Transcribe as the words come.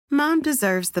Mom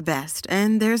deserves the best,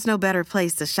 and there's no better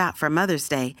place to shop for Mother's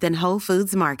Day than Whole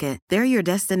Foods Market. They're your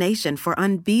destination for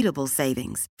unbeatable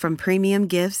savings, from premium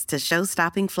gifts to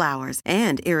show-stopping flowers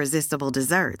and irresistible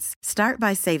desserts. Start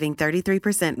by saving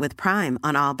 33% with Prime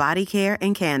on all body care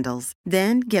and candles.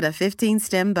 Then get a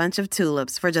 15-stem bunch of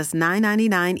tulips for just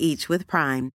 $9.99 each with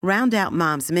Prime. Round out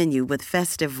Mom's menu with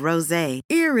festive rosé,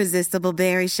 irresistible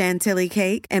berry chantilly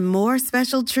cake, and more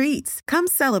special treats. Come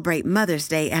celebrate Mother's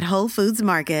Day at Whole Foods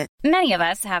Market. Many of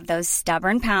us have those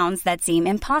stubborn pounds that seem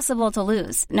impossible to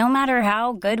lose, no matter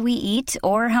how good we eat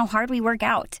or how hard we work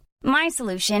out. My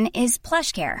solution is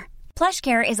PlushCare.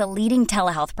 PlushCare is a leading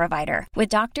telehealth provider with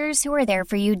doctors who are there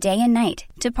for you day and night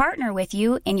to partner with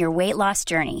you in your weight loss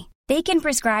journey. They can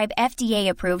prescribe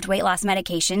FDA-approved weight loss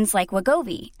medications like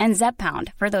Wegovy and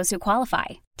Zepbound for those who qualify.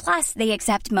 Plus, they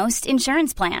accept most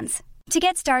insurance plans. To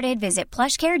get started, visit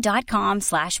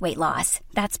plushcare.com/weightloss.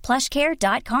 That's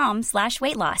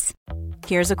plushcare.com/weightloss.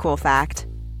 Here's a cool fact.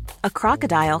 A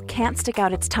crocodile can't stick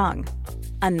out its tongue.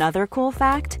 Another cool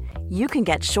fact, you can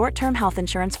get short-term health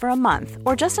insurance for a month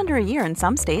or just under a year in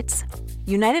some states.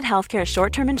 United Healthcare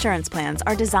short-term insurance plans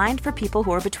are designed for people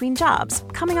who are between jobs,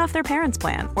 coming off their parents'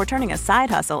 plan, or turning a side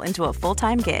hustle into a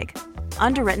full-time gig.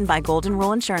 Underwritten by Golden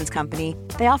Rule Insurance Company,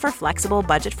 they offer flexible,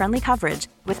 budget-friendly coverage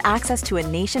with access to a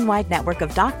nationwide network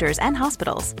of doctors and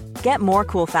hospitals. Get more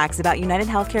cool facts about United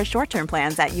Healthcare short-term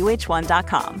plans at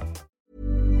uh1.com.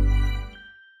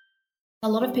 A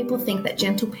lot of people think that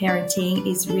gentle parenting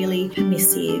is really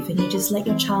permissive and you just let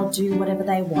your child do whatever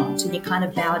they want and you kind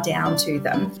of bow down to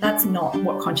them. That's not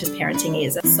what conscious parenting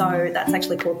is. So that's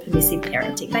actually called permissive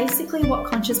parenting. Basically what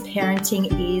conscious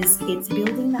parenting is, it's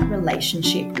building that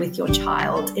relationship with your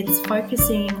child. It's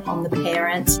focusing on the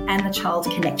parent and the child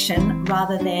connection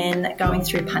rather than going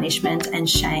through punishment and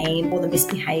shame or the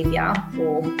misbehavior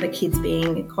or the kids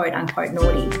being quote unquote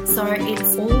naughty. So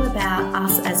it's all about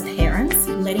us as parents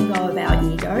letting go of our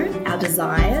ego, our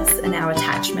desires and our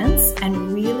attachments,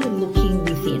 and really looking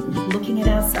within, looking at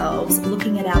ourselves,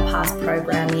 looking at our past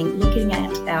programming, looking at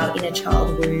our inner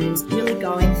child wounds, really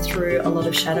going through a lot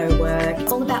of shadow work. It's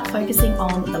all about focusing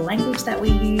on the language that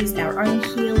we use, our own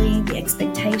healing, the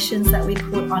expectations that we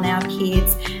put on our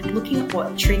kids, looking at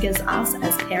what triggers us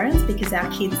as parents, because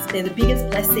our kids, they're the biggest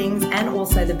blessings and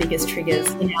also the biggest triggers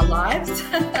in our lives.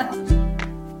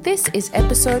 This is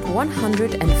episode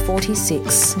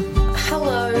 146.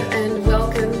 Hello and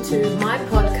welcome to my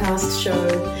podcast show,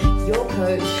 Your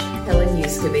Coach, Helen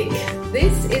Yuskovic.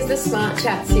 This is the Smart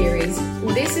Chat series.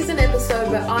 This is an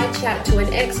episode where I chat to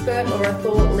an expert or a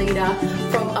thought leader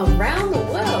from around the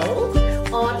world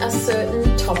on a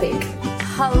certain topic.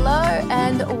 Hello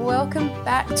and welcome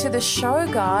back to the show,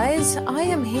 guys. I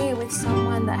am here with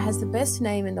someone that has the best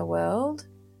name in the world,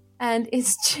 and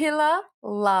it's Csilla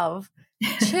Love.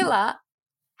 Csilla,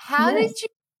 how did you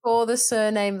call the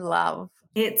surname Love?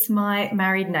 It's my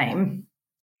married name.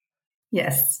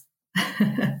 Yes.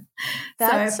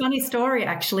 So funny story,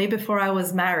 actually. Before I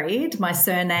was married, my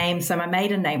surname, so my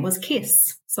maiden name was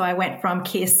Kiss. So I went from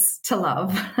Kiss to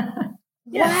Love.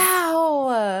 Yes.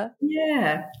 Wow.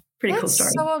 Yeah. Pretty cool story.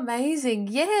 That's so amazing.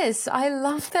 Yes, I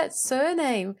love that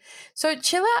surname. So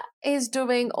Csilla is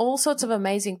doing all sorts of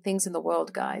amazing things in the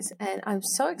world, guys, and I'm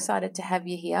so excited to have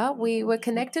you here. We were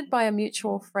connected by a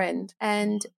mutual friend,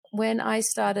 and when I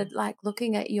started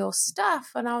looking at your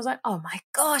stuff, and I was like, oh my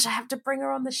gosh, I have to bring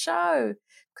her on the show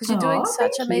because you're doing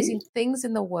such amazing things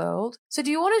in the world. So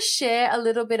do you want to share a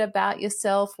little bit about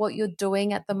yourself, what you're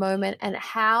doing at the moment, and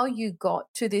how you got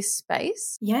to this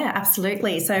space? Yeah,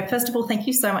 absolutely. So first of all, thank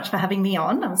you so much for having me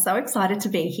on. I'm so excited to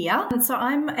be here. And so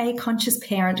I'm a conscious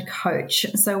parent coach.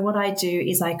 So what I do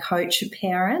is I coach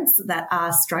parents that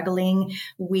are struggling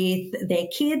with their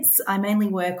kids. I mainly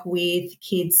work with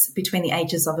kids between the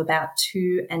ages of about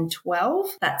 2 and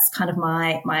 12. That's kind of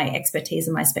my expertise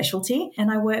and my specialty.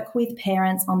 And I work with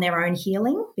parents on their own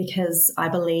healing because I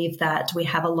believe that we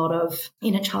have a lot of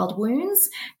inner child wounds,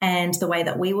 and the way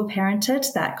that we were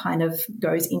parented, that kind of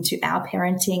goes into our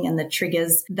parenting and the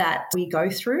triggers that we go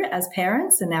through as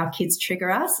parents, and our kids trigger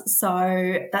us.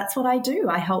 So that's what I do.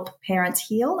 I help parents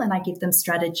heal, and I give them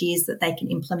strategies that they can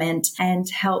implement and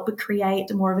help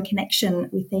create more of a connection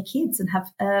with their kids and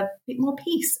have a bit more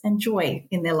peace and joy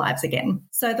in their lives again.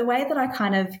 So the way that I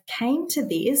kind of came to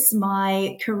this,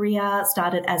 my career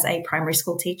started as a primary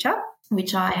school teacher,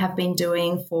 which I have been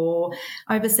doing for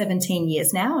over 17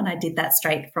 years now, and I did that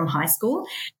straight from high school.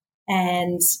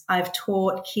 And I've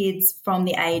taught kids from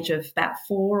the age of about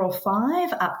 4 or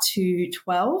 5 up to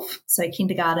 12, so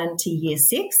kindergarten to year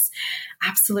 6.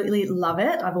 Absolutely love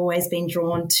it. I've always been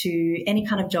drawn to any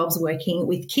kind of jobs working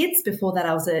with kids. Before that,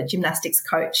 I was a gymnastics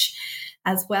coach.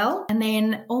 as well. And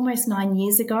then almost 9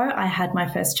 years ago, I had my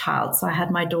first child. So I had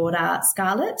my daughter,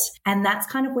 Scarlett, and that's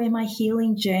kind of where my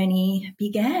healing journey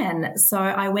began. So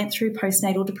I went through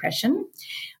postnatal depression.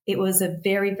 It was a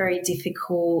very, very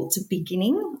difficult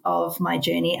beginning of my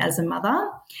journey as a mother.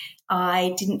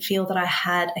 I didn't feel that I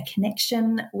had a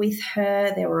connection with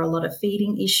her. There were a lot of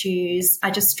feeding issues.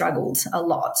 I just struggled a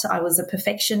lot. I was a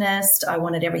perfectionist. I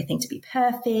wanted everything to be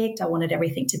perfect. I wanted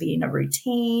everything to be in a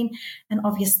routine. And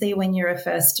obviously, when you're a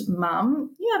first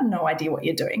mum, you have no idea what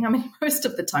you're doing. I mean, most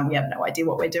of the time we have no idea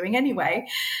what we're doing anyway.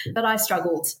 But I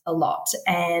struggled a lot.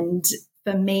 And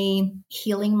for me,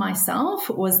 healing myself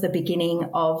was the beginning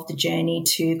of the journey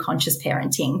to conscious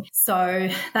parenting. So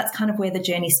that's kind of where the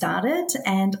journey started.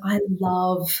 And I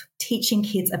love teaching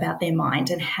kids about their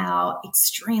mind and how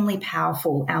extremely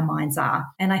powerful our minds are.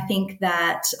 And I think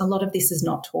that a lot of this is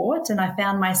not taught. And I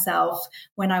found myself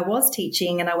when I was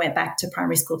teaching, and I went back to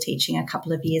primary school teaching a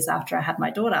couple of years after I had my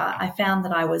daughter, I found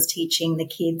that I was teaching the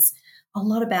kids a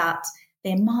lot about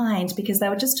their mind because they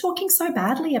were just talking so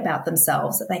badly about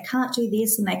themselves that they can't do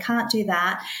this and they can't do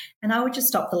that. And I would just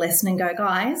stop the lesson and go,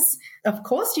 guys, of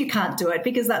course you can't do it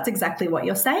because that's exactly what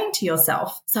you're saying to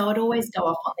yourself. So I'd always go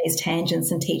off on these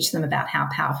tangents and teach them about how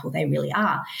powerful they really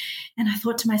are. And I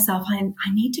thought to myself,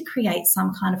 I need to create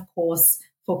some kind of course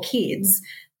for kids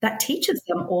that teaches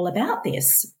them all about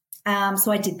this.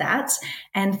 So I did that.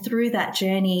 And through that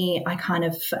journey, I kind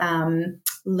of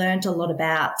learned a lot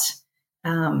about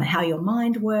how your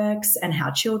mind works and how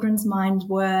children's minds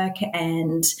work.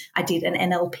 And I did an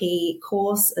NLP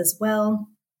course as well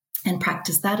and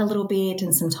practiced that a little bit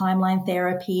and some timeline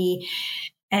therapy.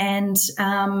 And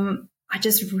I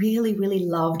just really, really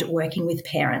loved working with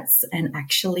parents and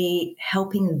actually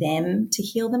helping them to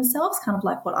heal themselves, kind of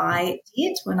like what I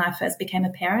did when I first became a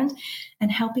parent,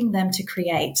 and helping them to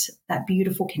create that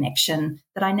beautiful connection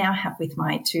that I now have with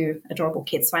my two adorable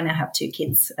kids. So I now have 2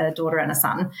 kids, a daughter and a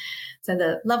son. So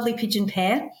the lovely pigeon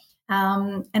pair.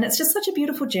 And it's just such a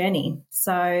beautiful journey.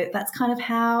 So that's kind of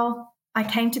how I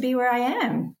came to be where I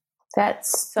am.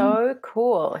 That's so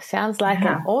cool. Sounds like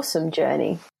an awesome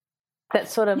journey. That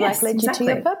sort of led you to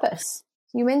your purpose.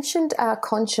 You mentioned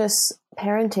conscious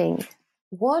parenting.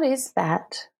 What is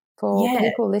that for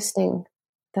people listening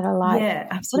that are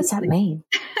like, what does that mean?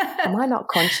 Am I not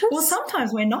conscious? Well,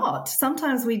 sometimes we're not.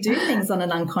 Sometimes we do things on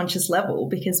an unconscious level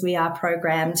because we are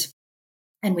programmed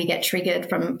and we get triggered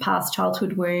from past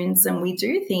childhood wounds and we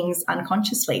do things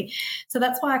unconsciously. So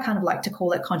that's why I kind of like to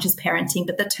call it conscious parenting.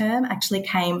 But the term actually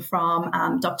came from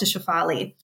Dr.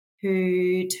 Shafali,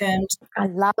 who termed... I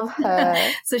love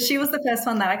her. So she was the first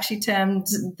one that actually termed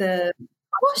the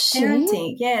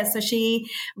parenting. Yeah, so she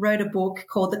wrote a book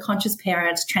called The Conscious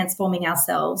Parent, Transforming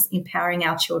Ourselves, Empowering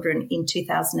Our Children in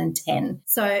 2010.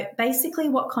 So basically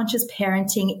what conscious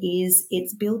parenting is,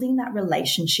 it's building that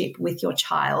relationship with your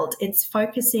child. It's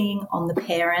focusing on the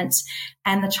parent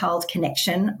and the child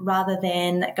connection rather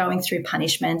than going through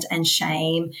punishment and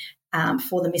shame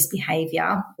for the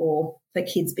misbehavior or for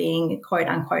kids being quote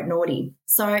unquote naughty.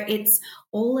 So it's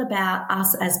all about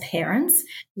us as parents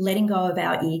letting go of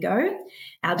our ego,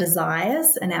 our desires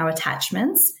and our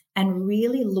attachments, and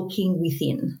really looking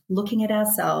within, looking at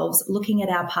ourselves, looking at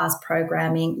our past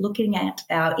programming, looking at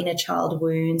our inner child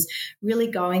wounds, really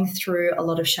going through a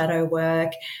lot of shadow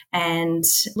work and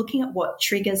looking at what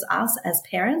triggers us as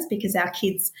parents, because our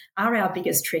kids are our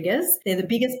biggest triggers. They're the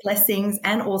biggest blessings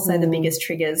and also the biggest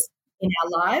triggers in our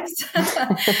lives.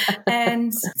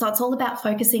 And so it's all about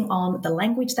focusing on the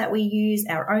language that we use,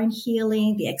 our own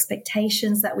healing, the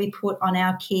expectations that we put on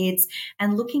our kids,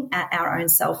 and looking at our own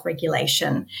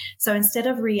self-regulation. So instead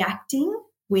of reacting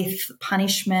with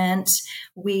punishment,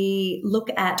 we look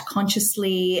at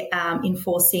consciously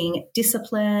enforcing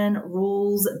discipline,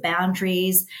 rules,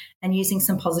 boundaries, and using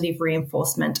some positive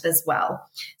reinforcement as well.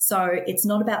 So it's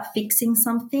not about fixing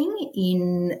something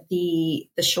in the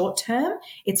short term.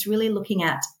 It's really looking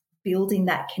at building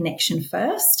that connection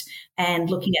first and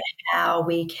looking at how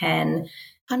we can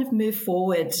kind of move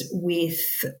forward with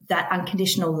that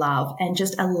unconditional love and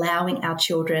just allowing our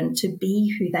children to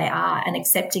be who they are and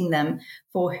accepting them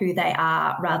for who they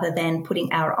are rather than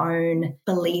putting our own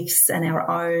beliefs and our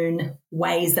own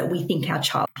ways that we think our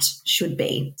child should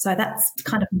be. So that's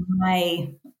kind of my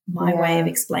way of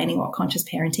explaining what conscious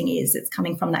parenting is. It's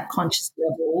coming from that conscious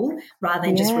level rather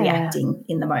than just reacting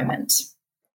in the moment.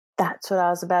 That's what I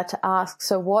was about to ask.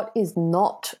 So what is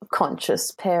not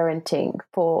conscious parenting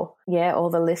for, all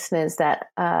the listeners that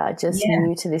are just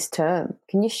new to this term?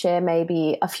 Can you share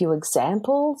maybe a few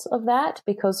examples of that?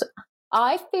 Because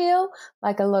I feel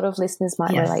like a lot of listeners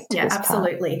might relate to this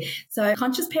absolutely. Part. So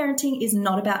conscious parenting is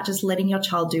not about just letting your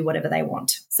child do whatever they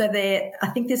want. So I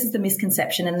think this is the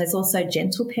misconception. And there's also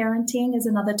gentle parenting is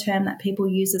another term that people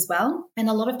use as well. And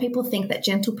a lot of people think that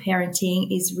gentle parenting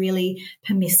is really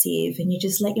permissive and you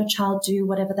just let your child do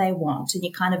whatever they want and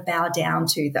you kind of bow down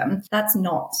to them. That's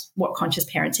not what conscious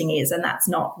parenting is. And that's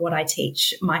not what I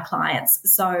teach my clients.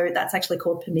 So that's actually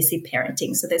called permissive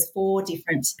parenting. So there's 4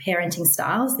 different parenting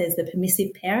styles. There's the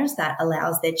permissive parent that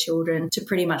allows their children to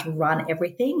pretty much run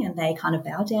everything and they kind of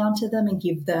bow down to them and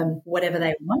give them whatever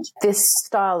they want. This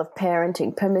style of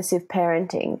parenting, permissive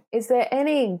parenting, is there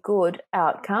any good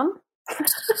outcome?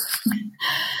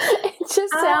 It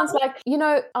just sounds like,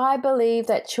 I believe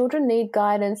that children need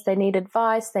guidance, they need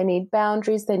advice, they need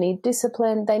boundaries, they need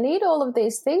discipline, they need all of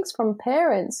these things from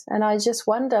parents. And I just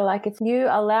wonder, like, if you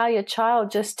allow your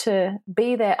child just to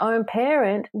be their own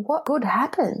parent, what good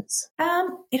happens?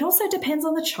 It also depends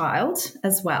on the child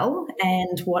as well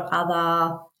and what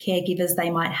other caregivers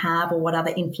they might have or what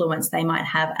other influence they might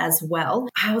have as well.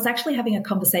 I was actually having a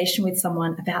conversation with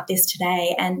someone about this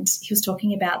today and he was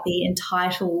talking about the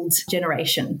entitled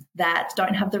generation that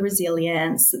don't have the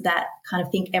resilience, that kind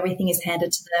of think everything is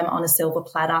handed to them on a silver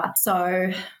platter.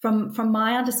 So from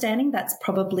my understanding, that's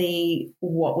probably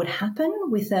what would happen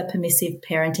with a permissive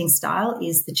parenting style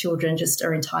is the children just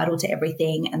are entitled to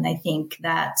everything and they think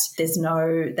that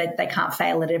they can't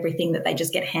fail at everything, that they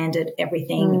just get handed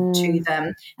everything to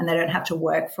them and they don't have to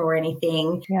work for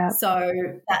anything. Yeah. So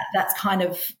that's kind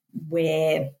of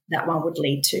where that one would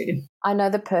lead to. I know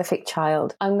the perfect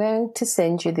child. I'm going to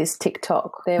send you this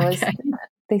TikTok. There was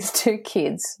these 2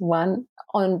 kids, one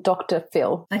on Dr.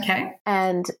 Phil. Okay.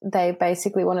 And they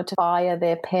basically wanted to fire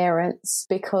their parents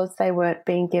because they weren't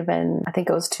being given, I think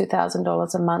it was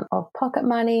 $2,000 a month of pocket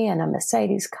money and a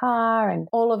Mercedes car and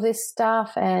all of this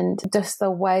stuff. And just the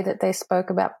way that they spoke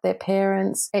about their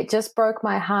parents, it just broke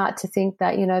my heart to think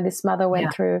that, this mother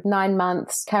went through 9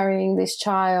 months carrying this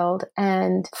child.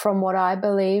 And from what I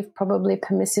believe, probably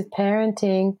permissive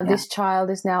parenting, this child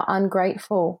is now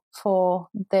ungrateful for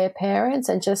their parents,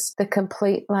 and just the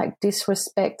complete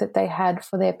disrespect that they had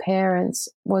for their parents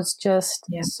was just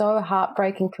so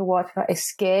heartbreaking to watch. It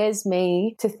scares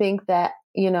me to think that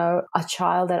a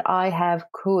child that I have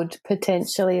could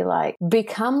potentially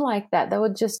become like that. That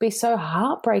would just be so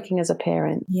heartbreaking as a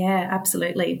parent. Yeah,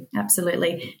 absolutely.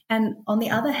 Absolutely. And on the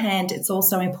other hand, it's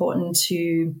also important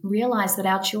to realize that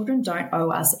our children don't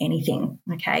owe us anything.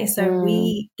 Okay. So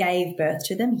we gave birth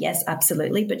to them. Yes,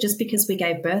 absolutely. But just because we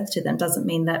gave birth to them doesn't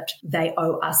mean that they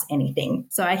owe us anything.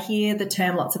 So I hear the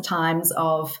term lots of times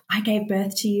of, I gave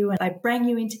birth to you and I bring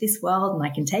you into this world and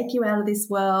I can take you out of this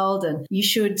world and you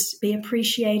should be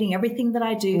appreciating everything that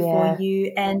I do for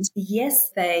you. And yes,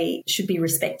 they should be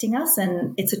respecting us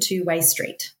and it's a 2-way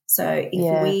street. So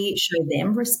if we show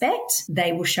them respect,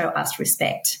 they will show us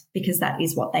respect because that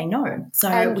is what they know.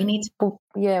 So we need to...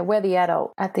 we're the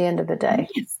adult at the end of the day.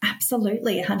 Yes,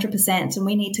 absolutely, 100%. And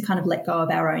we need to kind of let go of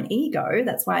our own ego.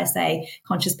 That's why I say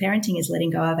conscious parenting is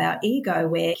letting go of our ego,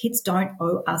 where kids don't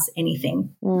owe us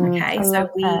anything. Okay, so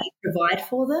we provide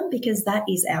for them because that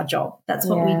is our job. That's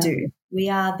what we do. We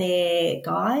are their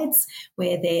guides,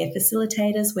 we're their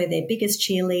facilitators, we're their biggest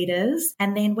cheerleaders.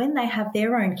 And then when they have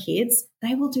their own kids,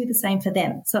 they will do the same for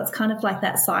them. So it's kind of like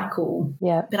that cycle.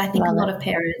 Yeah. But I think a lot of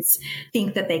parents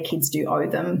think that their kids do owe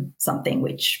them something,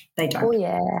 which they don't.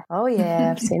 Oh,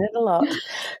 yeah. I've seen it a lot.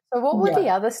 So what were the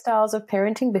other styles of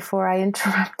parenting before I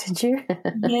interrupted you?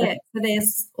 So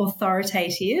there's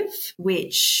authoritative,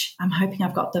 which I'm hoping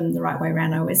I've got them the right way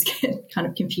around. I always get kind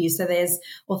of confused. So there's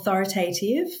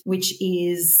authoritative, which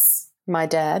is... my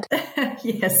dad.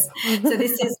 Yes. So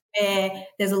this is where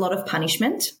there's a lot of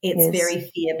punishment. It's very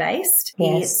fear-based.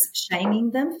 It's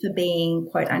shaming them for being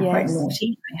quote-unquote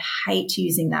naughty. I hate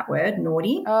using that word,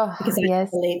 naughty, because I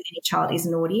don't believe any child is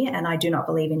naughty, and I do not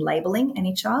believe in labeling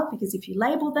any child, because if you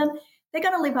label them, they're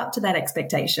going to live up to that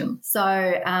expectation.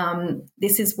 So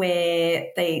this is where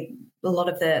a lot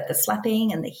of the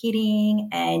slapping and the hitting,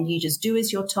 and you just do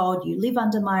as you're told, you live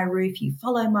under my roof, you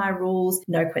follow my rules,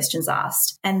 no questions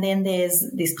asked. And then there's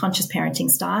this conscious parenting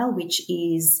style, which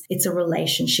is, it's a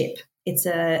relationship. It's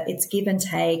give and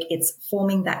take. It's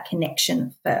forming that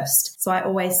connection first. So I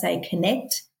always say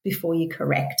connect before you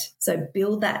correct. So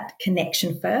build that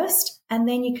connection first, and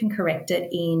then you can correct it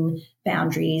in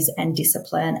boundaries and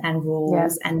discipline and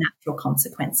rules and natural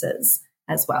consequences.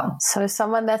 as well. So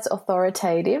someone that's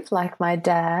authoritative, like my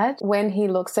dad, when he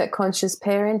looks at conscious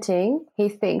parenting, he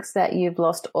thinks that you've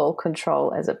lost all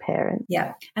control as a parent.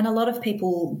 Yeah. And a lot of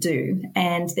people do.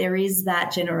 And there is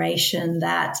that generation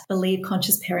that believe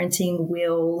conscious parenting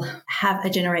will have a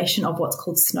generation of what's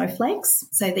called snowflakes.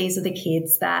 So these are the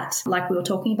kids that, like we were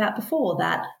talking about before,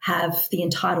 that have the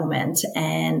entitlement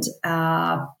and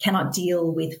cannot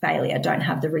deal with failure, don't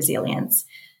have the resilience.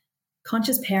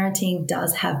 Conscious parenting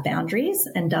does have boundaries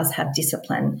and does have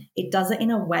discipline. It does it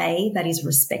in a way that is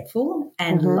respectful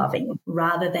and loving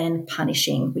rather than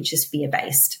punishing, which is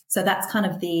fear-based. So that's kind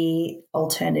of the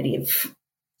alternative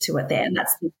to it there, and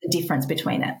that's the difference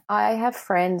between it. I have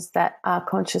friends that are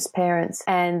conscious parents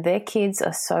and their kids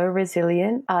are so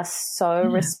resilient, are so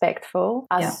respectful,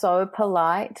 are so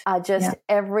polite, are just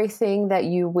everything that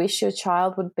you wish your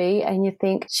child would be, and you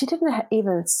think, she didn't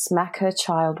even smack her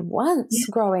child once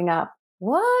growing up.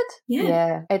 What?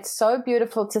 Yeah. It's so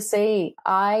beautiful to see.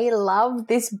 I love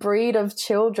this breed of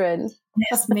children.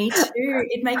 Yes, me too.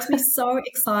 It makes me so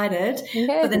excited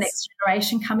for the next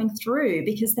generation coming through,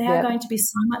 because they are going to be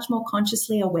so much more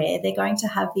consciously aware. They're going to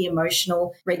have the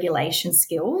emotional regulation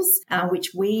skills,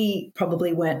 which we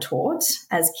probably weren't taught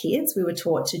as kids. We were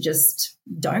taught to just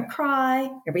don't cry,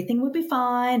 everything will be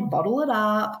fine, bottle it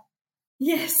up.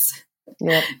 Yes.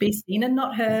 Be seen and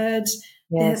not heard.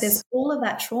 There's all of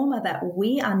that trauma that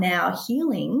we are now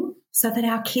healing so that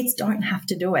our kids don't have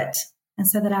to do it. And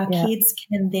so that our kids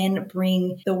can then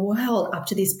bring the world up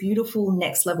to this beautiful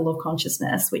next level of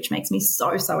consciousness, which makes me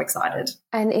so, so excited.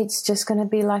 And it's just going to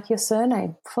be like your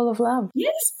surname, full of love.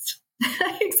 Yes,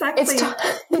 exactly.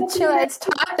 Csilla,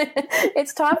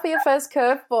 it's time for your first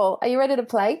curveball. Are you ready to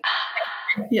play?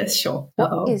 Yes, sure.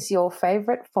 What is your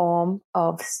favorite form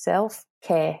of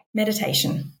self-care?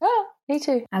 Meditation. Oh, me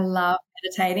too. I love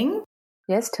meditating.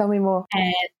 Yes, tell me more.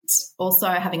 And also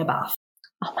having a bath.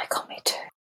 Oh my God, me too.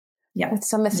 Yeah. With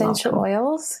some essential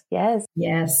oils. Yes.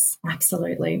 Yes,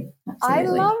 absolutely. I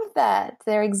love that.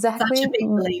 They're exactly. Such a big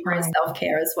believer in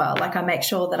self-care as well. Like, I make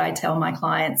sure that I tell my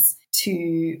clients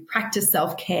to practice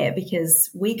self-care, because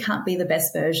we can't be the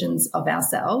best versions of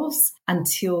ourselves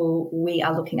until we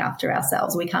are looking after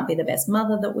ourselves. We can't be the best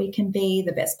mother that we can be,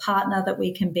 the best partner that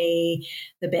we can be,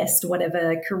 the best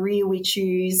whatever career we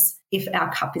choose, if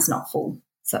our cup is not full.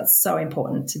 So it's so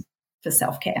important for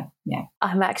self-care. Yeah.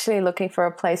 I'm actually looking for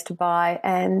a place to buy,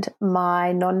 and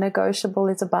my non-negotiable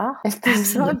is a bath. If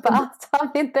there's no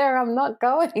bathtub in there, I'm not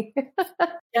going.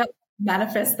 Yep.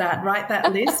 Manifest that. Write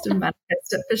that list and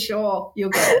manifest it for sure. You'll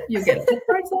get it. You'll get it.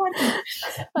 It's so exciting.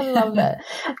 I love that.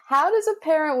 How does a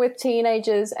parent with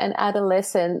teenagers and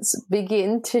adolescents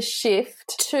begin to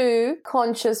shift to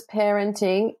conscious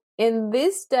parenting in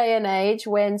this day and age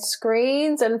when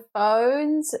screens and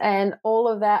phones and all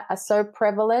of that are so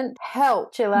prevalent?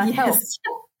 Help, Csilla, help.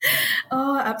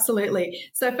 Oh, absolutely.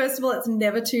 So first of all, it's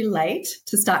never too late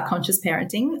to start conscious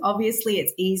parenting. Obviously,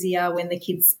 it's easier when the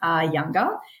kids are younger.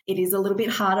 It is a little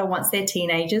bit harder once they're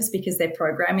teenagers, because their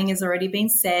programming has already been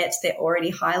set. They're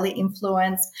already highly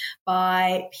influenced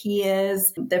by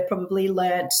peers. They've probably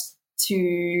learnt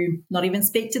to not even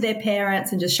speak to their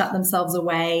parents and just shut themselves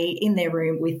away in their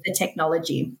room with the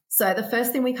technology. So the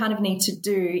first thing we kind of need to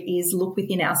do is look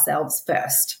within ourselves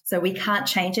first. So we can't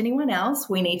change anyone else.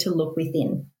 We need to look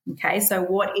within. Okay, so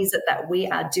what is it that we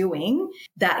are doing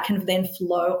that can then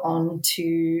flow on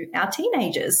to our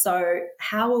teenagers? So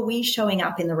how are we showing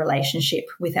up in the relationship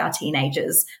with our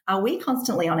teenagers? Are we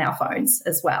constantly on our phones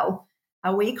as well?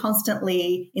 Are we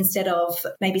constantly, instead of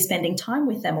maybe spending time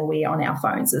with them, are we on our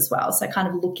phones as well? So kind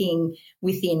of looking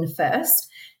within first.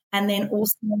 And then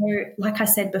also, like I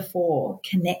said before,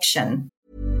 connection.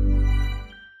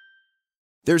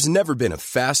 There's never been a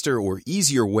faster or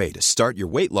easier way to start your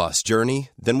weight loss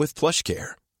journey than with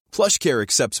PlushCare. PlushCare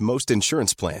accepts most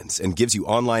insurance plans and gives you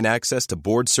online access to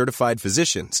board-certified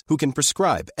physicians who can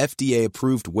prescribe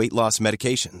FDA-approved weight loss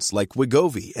medications like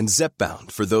Wegovy and Zepbound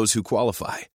for those who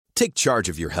qualify. Take charge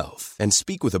of your health and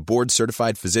speak with a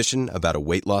board-certified physician about a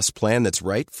weight loss plan that's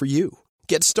right for you.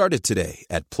 Get started today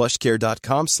at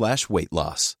plushcare.com/weight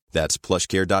loss. That's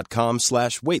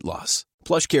plushcare.com/weight loss.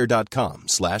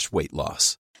 plushcare.com/weight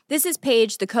loss. This is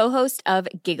Paige, the co-host of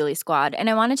Giggly Squad, and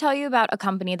I want to tell you about a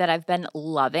company that I've been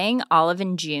loving, Olive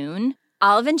 & June.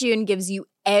 Olive & June gives you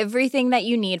everything that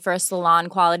you need for a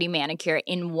salon-quality manicure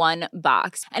in one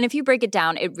box. And if you break it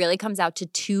down, it really comes out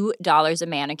to $2 a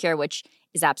manicure, which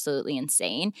is absolutely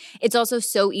insane. It's also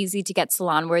so easy to get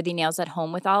salon-worthy nails at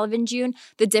home with Olive & June.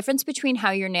 The difference between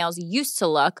how your nails used to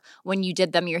look when you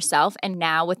did them yourself and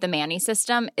now with the Mani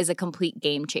system is a complete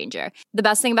game changer. The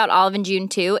best thing about Olive & June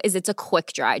too is it's a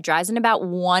quick dry. It dries in about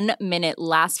 1 minute,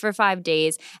 lasts for 5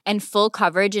 days, and full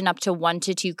coverage in up to 1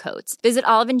 to 2 coats. Visit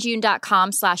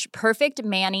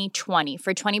oliveandjune.com/perfectmani20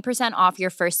 for 20% off your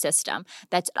first system.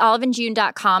 That's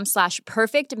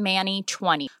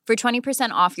oliveandjune.com/perfectmani20 for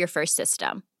 20% off your first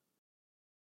system.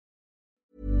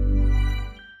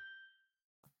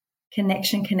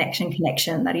 Connection.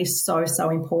 That is so, so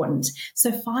important.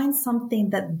 So find something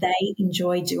that they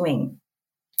enjoy doing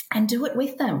and do it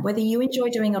with them. Whether you enjoy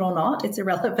doing it or not, it's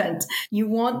irrelevant. You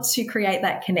want to create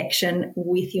that connection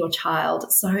with your child.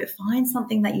 So find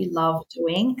something that you love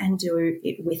doing and do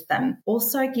it with them.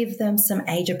 Also give them some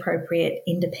age-appropriate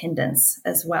independence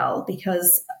as well,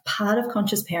 because part of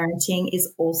conscious parenting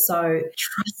is also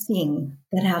trusting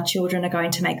that our children are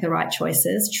going to make the right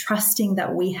choices, trusting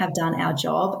that we have done our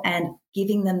job, and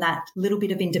giving them that little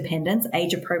bit of independence,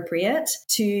 age-appropriate,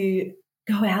 to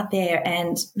go out there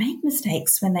and make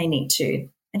mistakes when they need to.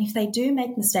 And if they do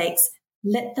make mistakes,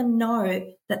 let them know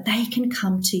that they can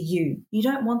come to you. You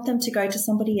don't want them to go to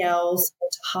somebody else or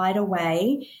to hide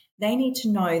away. They need to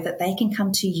know that they can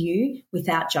come to you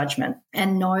without judgment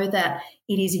and know that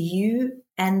it is you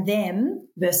and them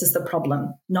versus the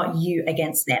problem, not you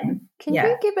against them. Can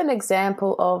you give an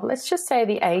example of, let's just say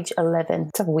the age 11?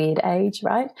 It's a weird age,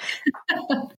 right?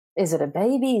 Is it a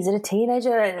baby? Is it a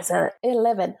teenager? Is it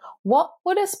 11? What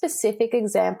would a specific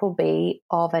example be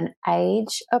of an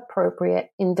age-appropriate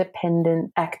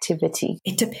independent activity?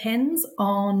 It depends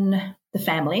on the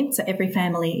family. So every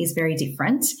family is very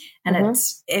different, and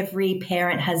every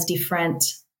parent has different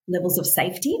levels of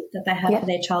safety that they have for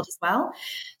their child as well.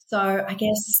 So I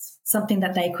guess something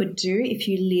that they could do if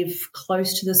you live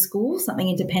close to the school, something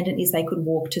independent, is they could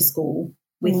walk to school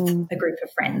with a group of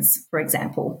friends, for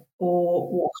example,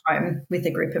 or walk home with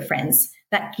a group of friends.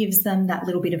 That gives them that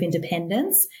little bit of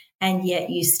independence, and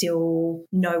yet you still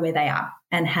know where they are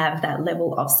and have that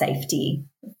level of safety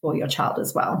for your child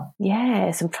as well.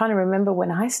 Yes, I'm trying to remember when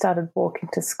I started walking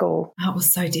to school. Oh, it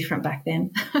was so different back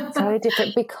then. So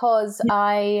different, because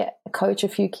I coach a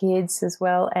few kids as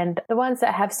well, and the ones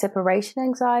that have separation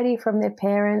anxiety from their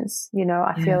parents,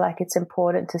 I feel like it's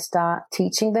important to start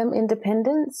teaching them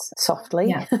independence softly.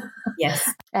 Yeah. Yes.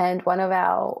 And one of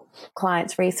our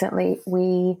clients recently,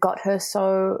 we got her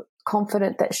so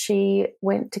confident that she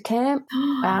went to camp,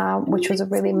 which was a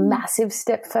really massive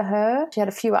step for her. She had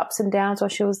a few ups and downs while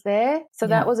she was there. So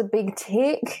that was a big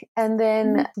tick. And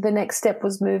then the next step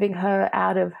was moving her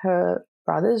out of her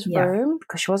brother's room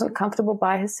because she wasn't comfortable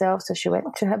by herself. So she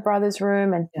went to her brother's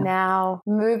room, and now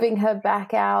moving her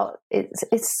back out,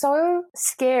 it's so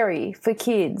scary for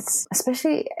kids,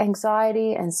 especially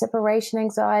anxiety and separation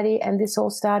anxiety. And this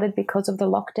all started because of the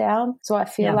lockdown. So I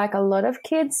feel like a lot of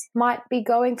kids might be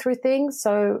going through things.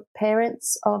 So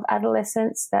parents of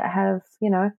adolescents that have,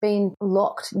 been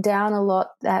locked down a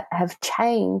lot, that have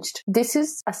changed. This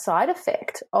is a side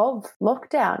effect of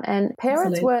lockdown, and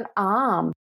parents weren't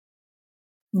armed.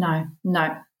 No,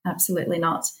 absolutely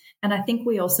not. And I think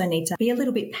we also need to be a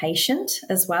little bit patient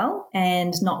as well,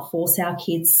 and not force our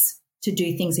kids to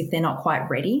do things if they're not quite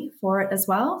ready for it as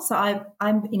well. So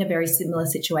I'm in a very similar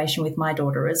situation with my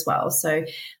daughter as well. So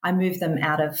I moved them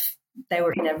they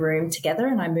were in a room together,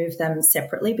 and I moved them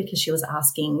separately because she was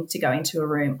asking to go into a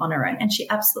room on her own. And she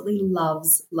absolutely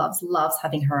loves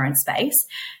having her own space.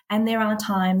 And there are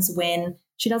times when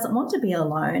she doesn't want to be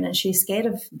alone and she's scared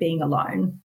of being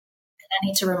alone. I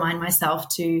need to remind myself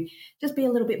to just be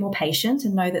a little bit more patient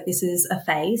and know that this is a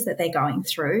phase that they're going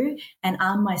through, and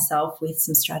arm myself with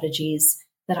some strategies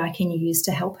that I can use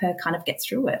to help her kind of get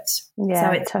through it. Yeah,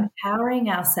 so it's empowering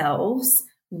ourselves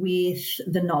with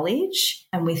the knowledge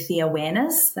and with the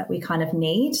awareness that we kind of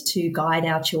need to guide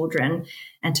our children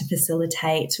and to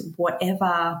facilitate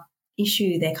whatever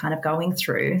issue they're kind of going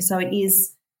through. So it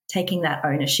is taking that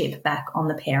ownership back on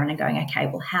the parent and going, okay,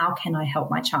 well, how can I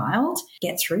help my child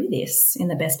get through this in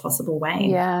the best possible way?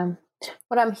 Yeah.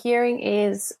 What I'm hearing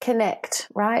is connect,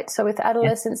 right? So with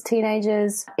adolescents,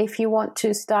 teenagers, if you want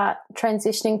to start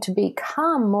transitioning to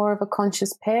become more of a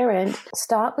conscious parent,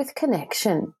 start with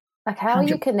connection. Like, how are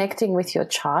you connecting with your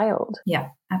child? Yeah,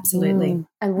 absolutely.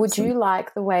 And would you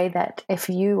like the way that if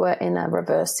you were in a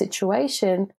reverse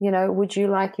situation, would you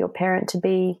like your parent to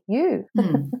be you?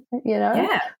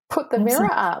 Put the mirror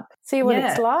up, see what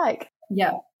it's like.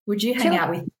 Yeah. Would you hang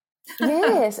out with?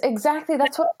 Yes, exactly.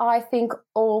 That's what I think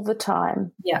all the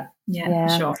time. Yeah,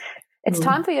 sure. It's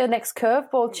time for your next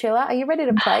curveball, Csilla. Are you ready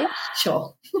to play?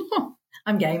 Sure.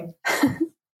 I'm game.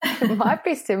 It might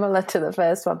be similar to the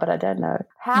first one, but I don't know.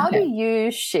 How do you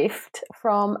shift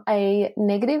from a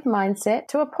negative mindset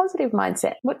to a positive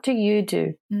mindset? What do you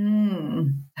do?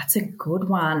 That's a good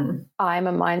one. I'm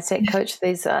a mindset coach.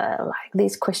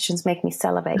 These questions make me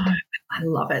salivate. I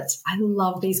love it. I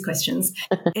love these questions.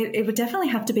 It would definitely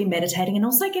have to be meditating and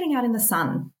also getting out in the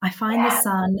sun. I find the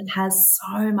sun has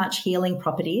so much healing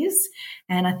properties,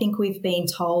 and I think we've been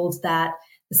told that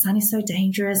the sun is so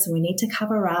dangerous and we need to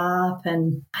cover up,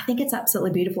 and I think it's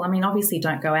absolutely beautiful. I mean, obviously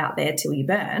don't go out there till you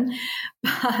burn,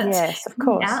 but yes, of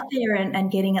course, out there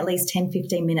and getting at least 10,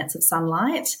 15 minutes of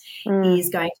sunlight is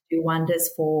going to do wonders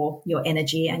for your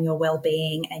energy and your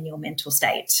well-being and your mental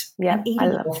state. Yeah, and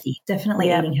eating healthy,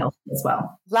 definitely eating healthy as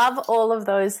well. Love all of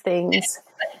those things.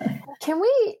 Can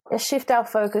we shift our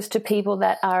focus to people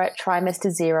that are at trimester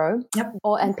 0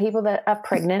 and people that are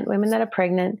pregnant, women that are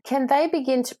pregnant? Can they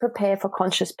begin to prepare for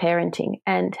conscious parenting,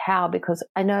 and how? Because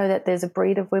I know that there's a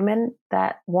breed of women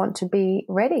that want to be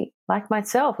ready, like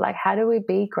myself. Like, how do we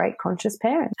be great conscious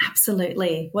parents?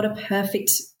 Absolutely. What a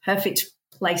perfect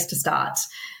place to start.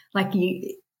 Like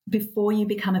before you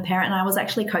become a parent, and I was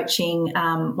actually coaching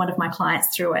one of my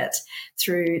clients through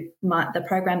the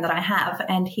program that I have,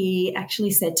 and he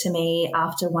actually said to me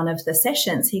after one of the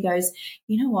sessions, he goes,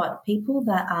 you know what, people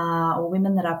that are, or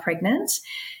women that are pregnant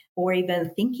or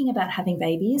even thinking about having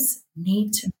babies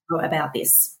need to know about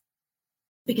this,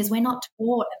 because we're not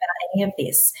taught about any of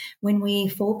this. When we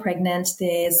fall pregnant,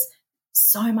 there's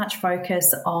so much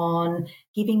focus on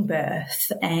giving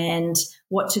birth and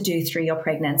what to do through your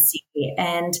pregnancy.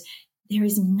 And there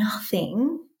is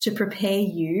nothing to prepare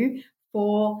you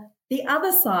for the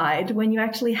other side when you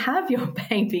actually have your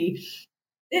baby.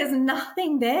 There's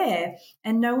nothing there,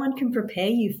 and no one can prepare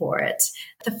you for it.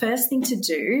 The first thing to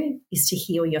do is to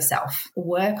heal yourself.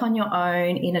 Work on your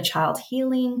own inner child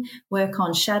healing, work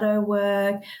on shadow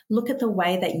work, look at the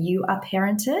way that you are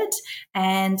parented,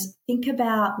 and think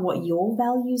about what your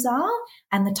values are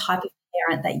and the type of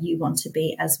parent that you want to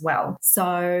be as well.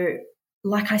 So,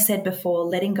 like I said before,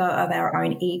 letting go of our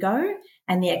own ego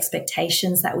and the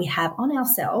expectations that we have on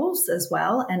ourselves as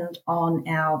well and on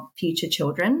our future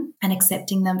children, and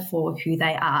accepting them for who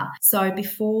they are. So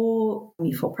before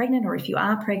you fall pregnant, or if you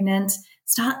are pregnant,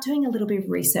 start doing a little bit of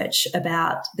research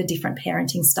about the different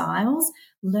parenting styles.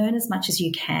 Learn as much as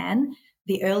you can.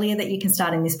 The earlier that you can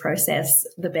start in this process,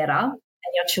 the better.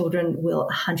 And your children will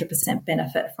 100%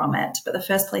 benefit from it. But the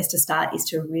first place to start is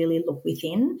to really look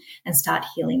within and start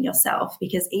healing yourself.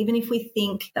 Because even if we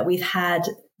think that we've had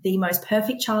the most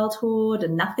perfect childhood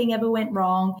and nothing ever went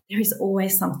wrong, there is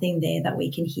always something there that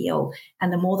we can heal.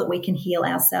 And the more that we can heal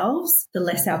ourselves, the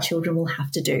less our children will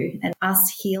have to do. And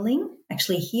us healing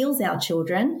actually heals our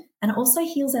children and also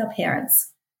heals our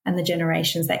parents and the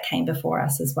generations that came before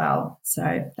us as well.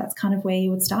 So that's kind of where you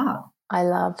would start. I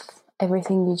love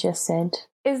everything you just said.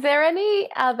 Is there any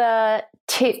other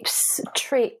tips,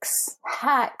 tricks,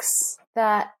 hacks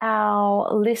that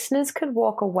our listeners could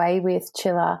walk away with,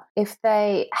 Csilla, if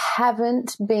they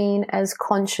haven't been as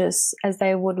conscious as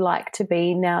they would like to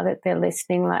be now that they're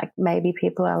listening? Like, maybe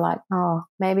people are like, oh,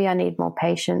 maybe I need more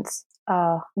patience.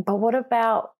 But what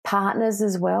about partners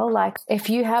as well? Like, if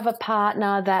you have a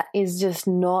partner that is just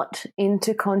not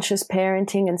into conscious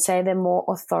parenting and say they're more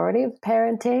authoritative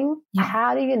parenting,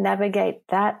 how do you navigate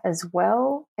that as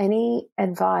well? Any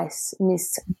advice,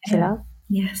 Miss Csilla?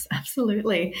 Yes,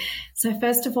 absolutely. So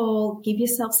first of all, give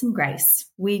yourself some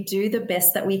grace. We do the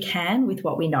best that we can with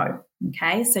what we know.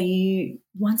 Okay. So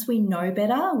once we know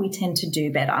better, we tend to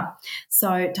do better.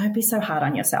 So don't be so hard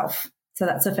on yourself. So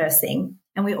that's the first thing.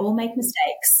 And we all make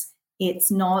mistakes.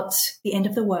 It's not the end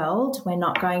of the world. We're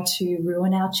not going to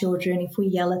ruin our children if we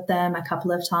yell at them a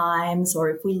couple of times or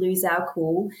if we lose our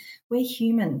cool. We're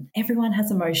human. Everyone has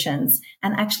emotions.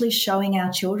 And actually showing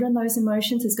our children those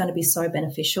emotions is going to be so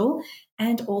beneficial.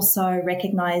 And also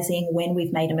recognizing when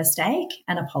we've made a mistake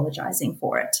and apologizing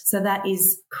for it. So that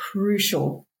is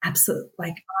crucial. Absolutely.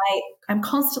 Like, I'm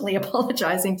constantly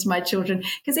apologizing to my children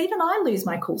because even I lose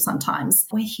my cool sometimes.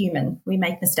 We're human. We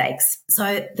make mistakes.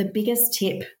 So the biggest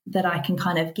tip that I can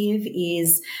kind of give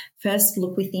is first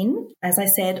look within. As I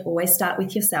said, always start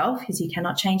with yourself because you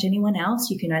cannot change anyone else.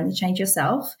 You can only change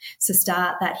yourself. So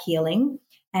start that healing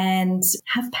and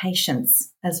have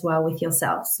patience. as well with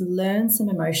yourselves. Learn some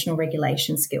emotional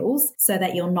regulation skills so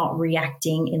that you're not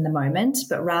reacting in the moment,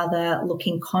 but rather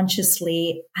looking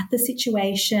consciously at the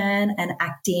situation and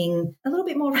acting a little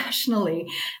bit more rationally.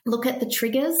 Look at the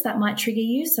triggers that might trigger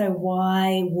you. So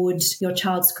why would your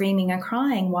child screaming or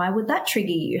crying, why would that trigger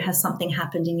you? Has something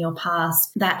happened in your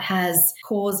past that has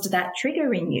caused that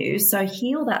trigger in you? So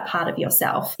heal that part of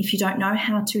yourself. If you don't know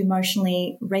how to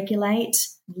emotionally regulate,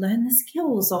 learn the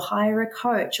skills or hire a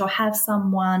coach or have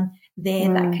someone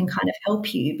there that can kind of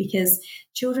help you, because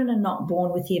children are not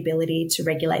born with the ability to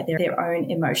regulate their own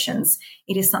emotions.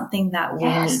 It is something that we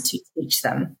need to teach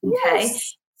them. Okay.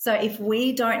 Yes. So if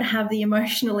we don't have the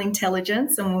emotional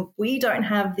intelligence and we don't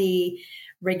have the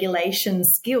regulation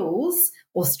skills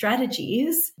or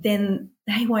strategies, then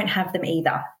they won't have them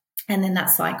either. And then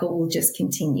that cycle will just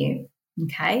continue.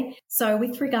 Okay. So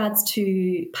with regards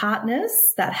to partners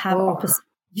that have opposite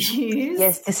views.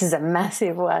 Yes, this is a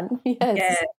massive one. Yes.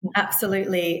 Yeah,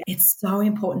 absolutely. It's so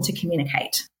important to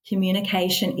communicate.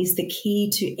 Communication is the key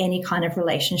to any kind of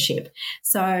relationship.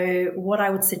 So what I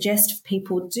would suggest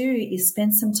people do is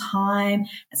spend some time,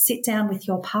 sit down with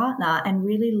your partner and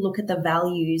really look at the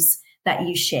values that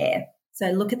you share. So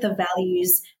look at the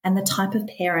values and the type of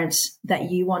parent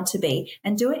that you want to be,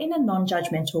 and do it in a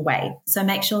non-judgmental way. So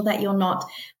make sure that you're not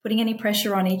putting any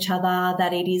pressure on each other,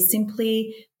 that it is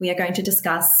simply, we are going to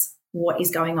discuss what is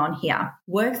going on here.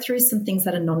 Work through some things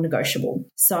that are non-negotiable.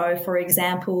 So for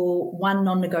example, one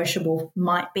non-negotiable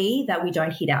might be that we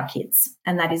don't hit our kids,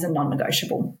 and that is a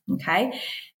non-negotiable. Okay.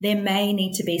 There may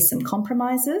need to be some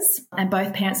compromises, and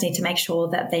both parents need to make sure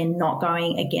that they're not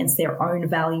going against their own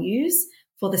values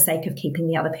for the sake of keeping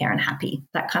the other parent happy.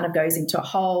 That kind of goes into a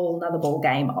whole other ball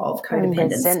game of codependence.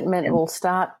 Resentment will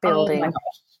start building. Oh my gosh.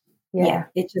 Yeah,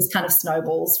 it just kind of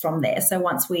snowballs from there. So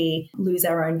once we lose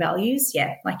our own values,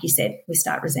 like you said, we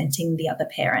start resenting the other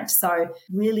parent. So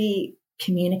really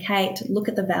communicate, look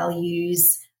at the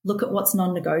values, look at what's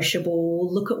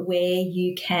non-negotiable, look at where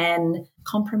you can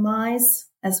compromise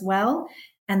as well.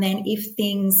 And then if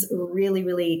things really,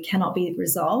 really cannot be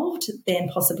resolved, then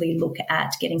possibly look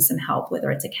at getting some help, whether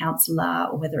it's a counsellor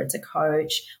or whether it's a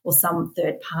coach or some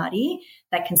third party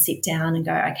that can sit down and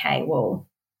go, okay, well,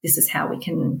 this is how we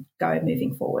can go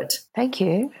moving forward. Thank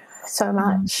you so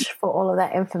much for all of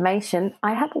that information.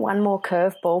 I have one more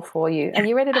curveball for you. Are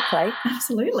you ready to play?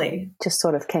 Absolutely. Just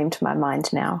sort of came to my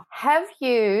mind now. Have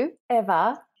you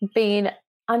ever been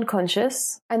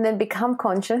unconscious and then become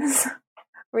conscious,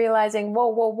 realizing, whoa,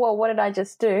 what did I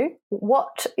just do?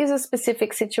 What is a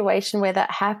specific situation where that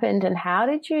happened and how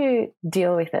did you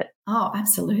deal with it? Oh,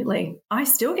 absolutely. I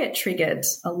still get triggered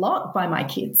a lot by my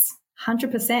kids,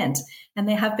 100%. And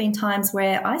there have been times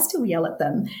where I still yell at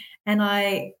them. And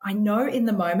I know in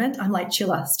the moment, I'm like,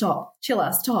 Csilla, stop.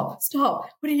 Csilla, stop.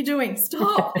 What are you doing?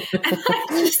 Stop. And I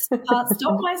just can't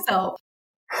stop myself.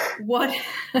 What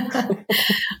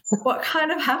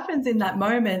kind of happens in that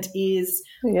moment is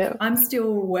I'm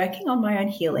still working on my own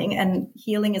healing, and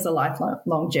healing is a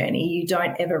lifelong journey. You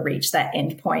don't ever reach that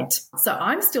end point. So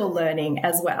I'm still learning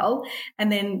as well.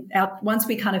 And then once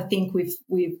we kind of think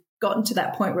we've gotten to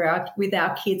that point where with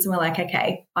our kids and we're like,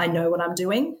 okay, I know what I'm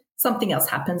doing, something else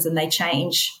happens and they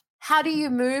change. How do you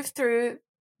move through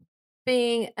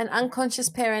being an unconscious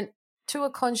parent to a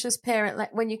conscious parent,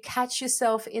 like when you catch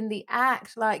yourself in the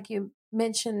act, like you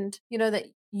mentioned, that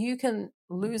you can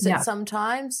lose it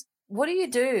sometimes? What do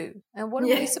you do? And what are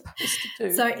we supposed to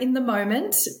do? So in the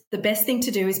moment, the best thing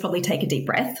to do is probably take a deep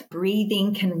breath.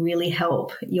 Breathing can really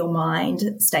help your mind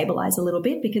stabilize a little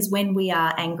bit, because when we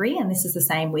are angry, and this is the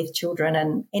same with children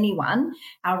and anyone,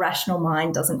 our rational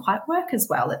mind doesn't quite work as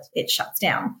well. It shuts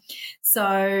down.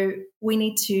 So we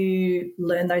need to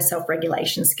learn those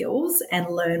self-regulation skills and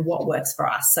learn what works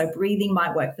for us. So breathing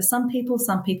might work for some people.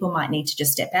 Some people might need to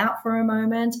just step out for a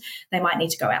moment. They might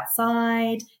need to go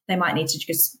outside. They might need to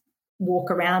just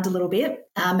walk around a little bit.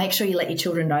 Make sure you let your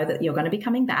children know that you're going to be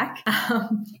coming back.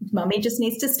 Mummy just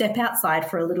needs to step outside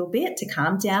for a little bit to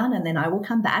calm down, and then I will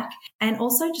come back. And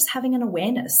also just having an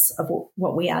awareness of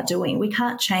what we are doing. We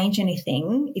can't change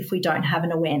anything if we don't have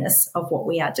an awareness of what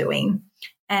we are doing.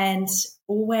 And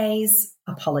always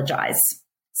apologize.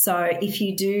 So if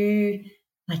you do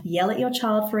yell at your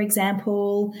child, for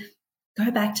example,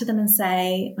 go back to them and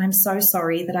say, I'm so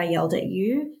sorry that I yelled at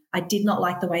you. I did not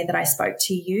like the way that I spoke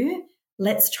to you.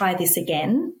 Let's try this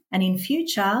again. And in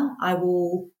future, I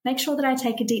will make sure that I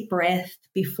take a deep breath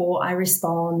before I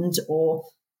respond, or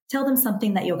tell them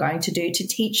something that you're going to do to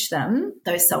teach them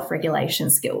those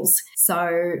self-regulation skills.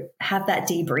 So have that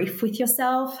debrief with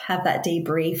yourself, have that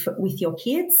debrief with your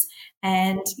kids,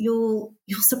 and you'll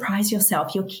surprise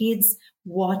yourself. Your kids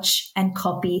watch and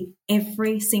copy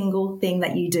every single thing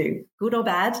that you do, good or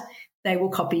bad. They will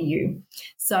copy you.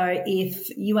 So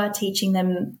if you are teaching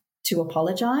them to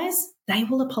apologize, they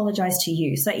will apologize to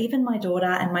you. So even my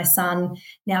daughter and my son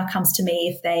now comes to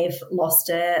me if they've lost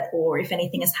it or if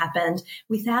anything has happened,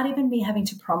 without even me having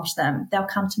to prompt them. They'll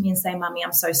come to me and say, "Mummy,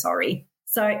 I'm so sorry."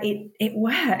 So it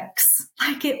works.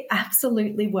 Like, it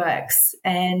absolutely works.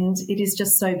 And it is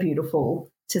just so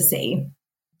beautiful to see.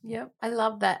 Yep, I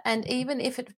love that. And even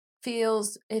if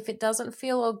it doesn't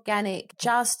feel organic,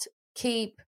 just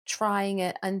keep trying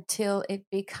it until it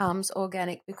becomes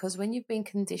organic, because when you've been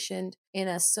conditioned in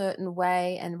a certain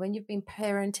way and when you've been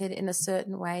parented in a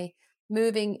certain way,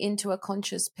 moving into a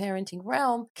conscious parenting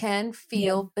realm can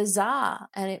feel bizarre,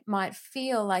 and it might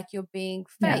feel like you're being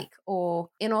fake or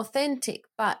inauthentic,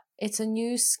 but it's a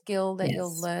new skill that you're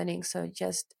learning. So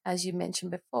just as you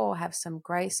mentioned before, have some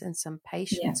grace and some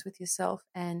patience with yourself.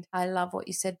 And I love what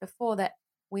you said before, that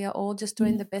we are all just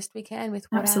doing the best we can with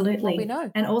what we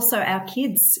know. And also our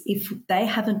kids, if they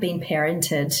haven't been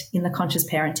parented in the conscious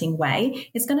parenting way,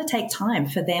 it's going to take time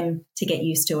for them to get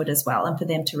used to it as well and for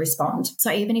them to respond.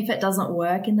 So even if it doesn't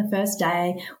work in the first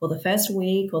day or the first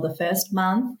week or the first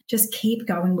month, just keep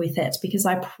going with it, because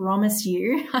I promise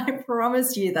you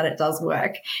that it does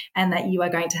work and that you are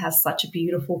going to have such a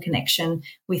beautiful connection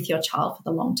with your child for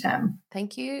the long term.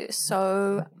 Thank you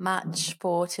so much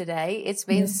for today. It's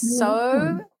been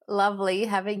so lovely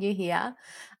having you here.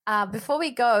 Before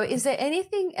we go, is there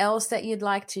anything else that you'd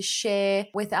like to share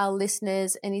with our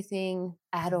listeners? Anything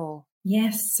at all?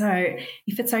 Yes. So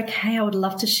if it's okay, I would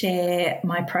love to share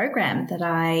my program that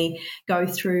I go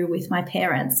through with my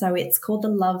parents. So it's called the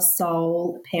Love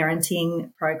Soul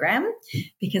Parenting Program,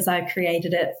 because I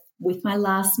created it with my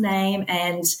last name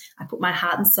and I put my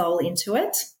heart and soul into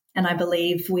it. And I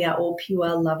believe we are all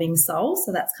pure, loving souls.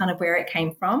 So that's kind of where it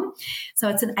came from. So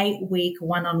it's an 8-week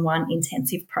one-on-one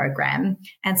intensive program.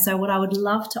 And so what I would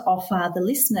love to offer the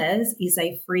listeners is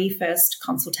a free first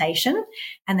consultation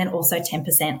and then also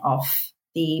 10% off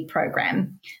the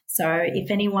program. So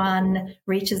if anyone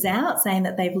reaches out saying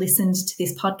that they've listened to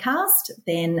this podcast,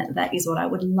 then that is what I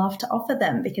would love to offer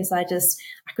them, because I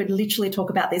could literally talk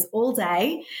about this all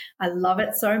day. I love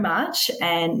it so much,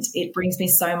 and it brings me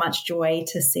so much joy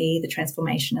to see the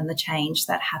transformation and the change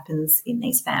that happens in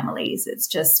these families. It's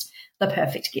just the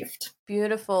perfect gift.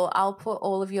 Beautiful. I'll put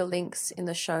all of your links in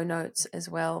the show notes as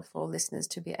well for listeners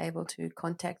to be able to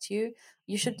contact you.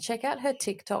 You should check out her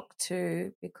TikTok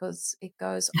too, because it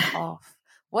goes off.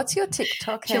 What's your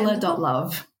TikTok handle?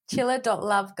 Csilla.love.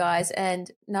 Csilla.love, guys. And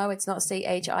no, it's not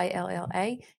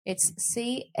Chilla. It's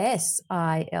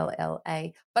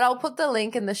Csilla. But I'll put the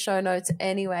link in the show notes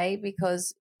anyway,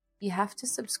 because you have to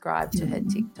subscribe to her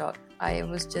TikTok. I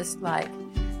was just like,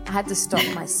 I had to stop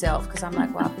myself, because I'm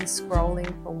like, well, I've been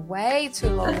scrolling for way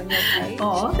too long on your page.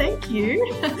 Oh, thank you.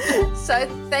 So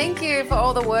thank you for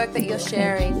all the work that you're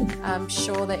sharing. I'm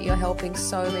sure that you're helping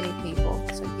so many people.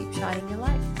 So keep shining your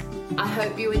light. I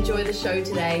hope you enjoy the show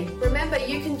today. Remember,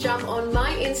 you can jump on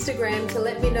my Instagram to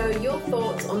let me know your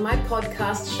thoughts on my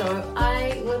podcast show.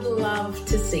 I would love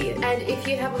to see it. And if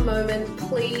you have a moment,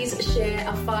 please share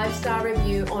a 5-star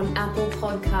review on Apple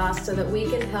Podcasts so that we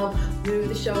can help move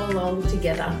the show along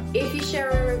together. If you share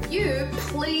a review,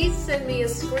 please send me a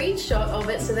screenshot of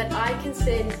it so that I can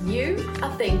send you a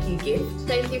thank you gift.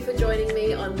 Thank you for joining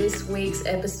me on this week's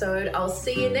episode. I'll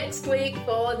see you next week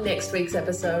for next week's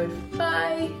episode.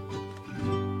 Bye.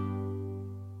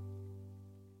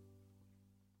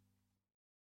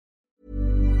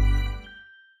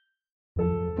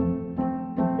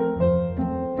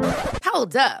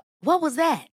 Hold up. What was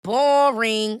that?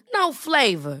 Boring. No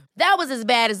flavor. That was as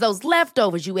bad as those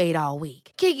leftovers you ate all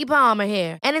week. Keke Palmer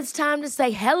here. And it's time to say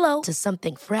hello to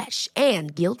something fresh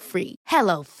and guilt-free.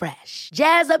 Hello Fresh.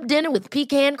 Jazz up dinner with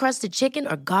pecan-crusted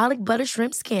chicken or garlic butter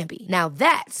shrimp scampi. Now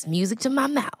that's music to my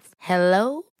mouth.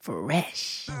 Hello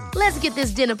Fresh. Let's get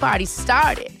this dinner party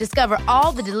started. Discover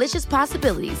all the delicious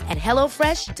possibilities at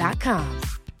HelloFresh.com.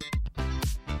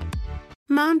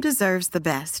 Mom deserves the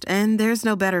best, and there's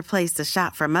no better place to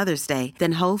shop for Mother's Day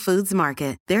than Whole Foods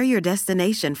Market. They're your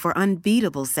destination for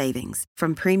unbeatable savings,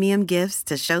 from premium gifts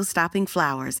to show-stopping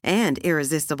flowers and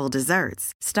irresistible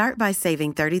desserts. Start by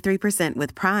saving 33%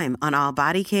 with Prime on all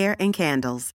body care and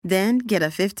candles. Then get a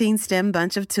 15-stem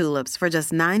bunch of tulips for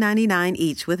just $9.99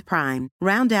 each with Prime.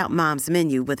 Round out Mom's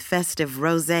menu with festive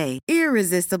rosé,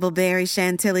 irresistible berry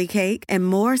chantilly cake, and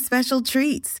more special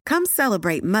treats. Come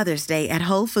celebrate Mother's Day at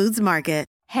Whole Foods Market.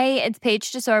 Hey, it's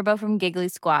Paige DeSorbo from Giggly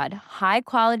Squad. High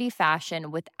quality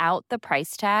fashion without the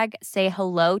price tag. Say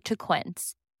hello to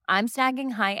Quince. I'm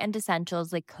snagging high-end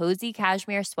essentials like cozy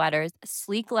cashmere sweaters,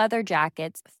 sleek leather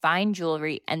jackets, fine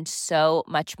jewelry, and so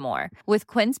much more. With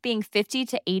Quince being 50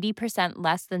 to 80%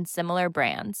 less than similar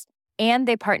brands. And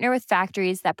they partner with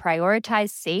factories that prioritize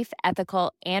safe,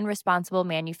 ethical, and responsible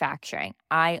manufacturing.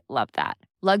 I love that.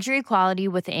 Luxury quality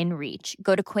within reach.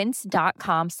 Go to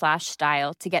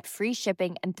quince.com/style to get free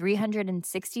shipping and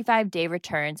 365-day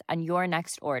returns on your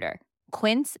next order.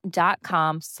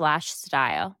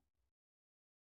 Quince.com/style.